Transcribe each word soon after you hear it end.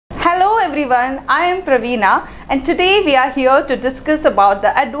everyone, I am Praveena and today we are here to discuss about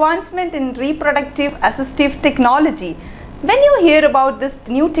the advancement in reproductive assistive technology. When you hear about this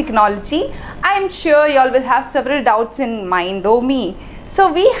new technology, I am sure you all will have several doubts in mind, though me.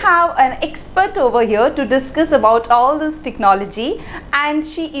 So we have an expert over here to discuss about all this technology, and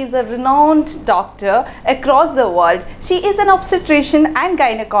she is a renowned doctor across the world. She is an obstetrician and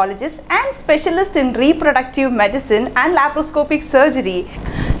gynecologist and specialist in reproductive medicine and laparoscopic surgery.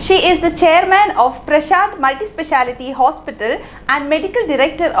 She is the chairman of Prashanth Multi-Speciality Hospital and medical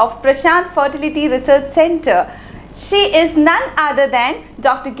director of Prashanth Fertility Research Center. She is none other than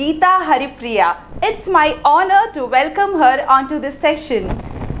Dr. Geetha Haripriya. It's my honor to welcome her onto this session.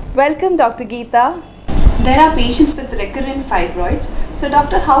 Welcome, Dr. Geetha. There are patients with recurrent fibroids. So,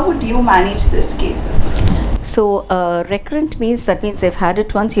 doctor, how would you manage these cases? So, recurrent means they've had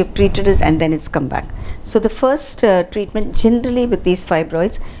it once, you've treated it and then it's come back. So, the first treatment generally with these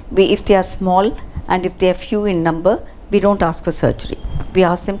fibroids, if they are small and if they are few in number, we don't ask for surgery. We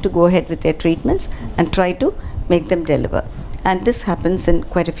ask them to go ahead with their treatments and try to make them deliver, and this happens in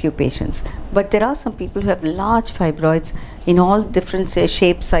quite a few patients. But there are some people who have large fibroids in all different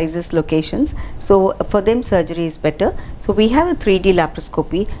shapes, sizes, locations, so for them surgery is better. So we have a 3D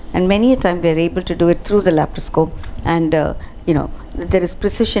laparoscopy, and many a time we are able to do it through the laparoscope, and there is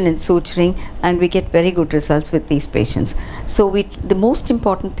precision in suturing and we get very good results with these patients. So the most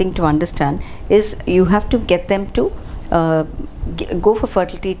important thing to understand is you have to get them to go for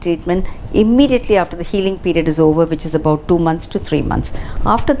fertility treatment immediately after the healing period is over, which is about 2 months to 3 months.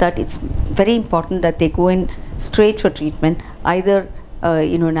 After that, it's very important that they go in straight for treatment, either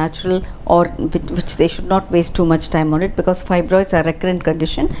natural, or which they should not waste too much time on it, because fibroids are a recurrent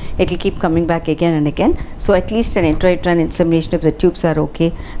condition. It will keep coming back again and again. So at least an intrauterine insemination if the tubes are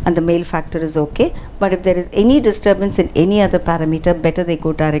okay and the male factor is okay. But if there is any disturbance in any other parameter, better they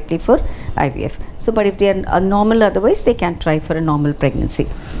go directly for IVF. So but if they are normal otherwise, they can try for a normal pregnancy.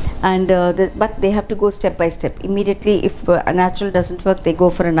 And but they have to go step by step. Immediately, if a natural doesn't work, they go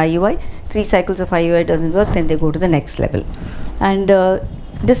for an IUI. 3 cycles of IUI doesn't work, then they go to the next level. And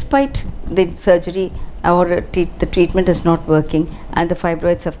despite the surgery or the treatment is not working and the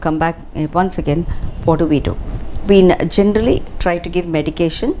fibroids have come back once again, what do? We generally try to give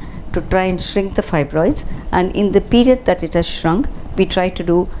medication to try and shrink the fibroids, and in the period that it has shrunk, we try to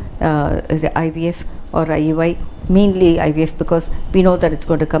do the IVF or IUI, mainly IVF, because we know that it's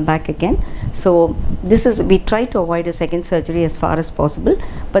going to come back again. So we try to avoid a second surgery as far as possible,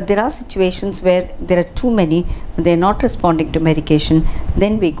 but there are situations where there are too many, they're not responding to medication,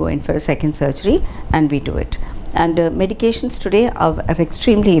 then we go in for a second surgery and we do it. And medications today are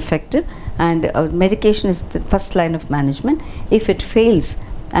extremely effective, and medication is the first line of management. If it fails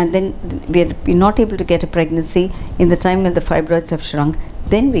and then we're not able to get a pregnancy in the time when the fibroids have shrunk,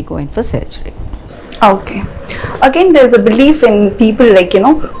 then we go in for surgery. Okay. Again, there's a belief in people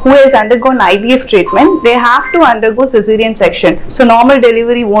who has undergone IVF treatment, they have to undergo cesarean section. So normal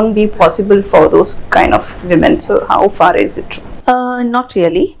delivery won't be possible for those kind of women. So how far is it true? Not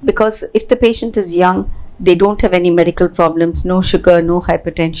really, because if the patient is young, they don't have any medical problems, no sugar, no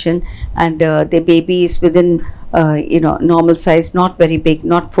hypertension, and their baby is within normal size, not very big,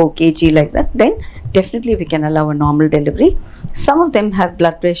 not 4 kg like that, then definitely we can allow a normal delivery. Some of them have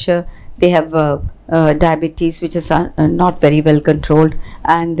blood pressure, they have diabetes, which is not very well controlled,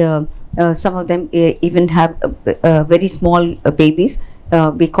 and some of them even have very small babies.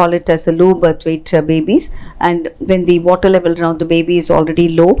 We call it as a low birth weight babies, and when the water level around the baby is already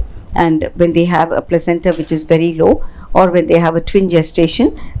low, and when they have a placenta which is very low, or when they have a twin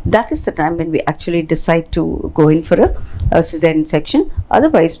gestation, that is the time when we actually decide to go in for a cesarean section.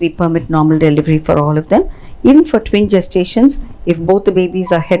 Otherwise, we permit normal delivery for all of them. Even for twin gestations, if both the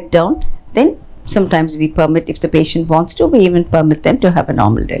babies are head down, then sometimes we permit, if the patient wants to, we even permit them to have a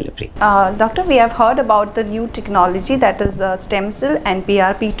normal delivery. Doctor, we have heard about the new technology, that is stem cell and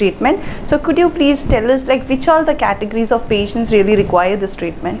PRP treatment. So could you please tell us which are the categories of patients really require this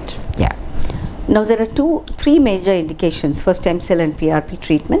treatment? Yeah. Now there are 3 major indications for stem cell and PRP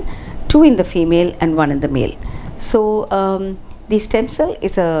treatment, 2 in the female and 1 in the male. So the stem cell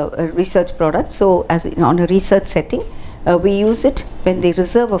is a research product. So on a research setting, we use it when the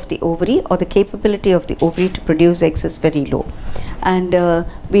reserve of the ovary or the capability of the ovary to produce eggs is very low. And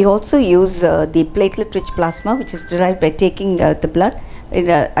we also use the platelet rich plasma, which is derived by taking the blood,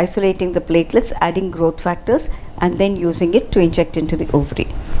 isolating the platelets, adding growth factors, and then using it to inject into the ovary.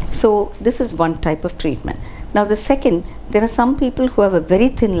 So this is one type of treatment. Now the second, there are some people who have a very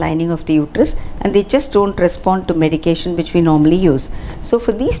thin lining of the uterus and they just don't respond to medication which we normally use. So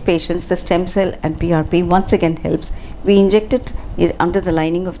for these patients, the stem cell and PRP once again helps. We inject it under the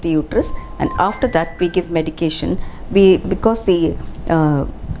lining of the uterus, and after that we give medication. Because the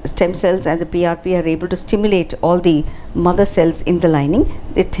stem cells and the PRP are able to stimulate all the mother cells in the lining,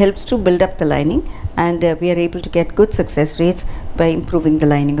 it helps to build up the lining, and we are able to get good success rates by improving the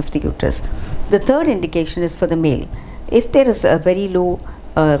lining of the uterus. The third indication is for the male. If there is a very low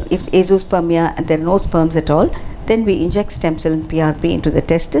if azoospermia and there are no sperms at all, then we inject stem cell and PRP into the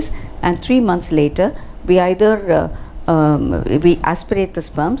testis, and 3 months later we either we aspirate the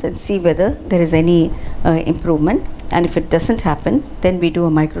sperms and see whether there is any improvement, and if it doesn't happen, then we do a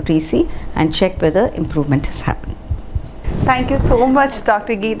micro TC and check whether improvement has happened. Thank you so much,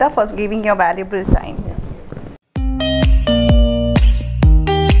 Dr. Geetha, for giving your valuable time.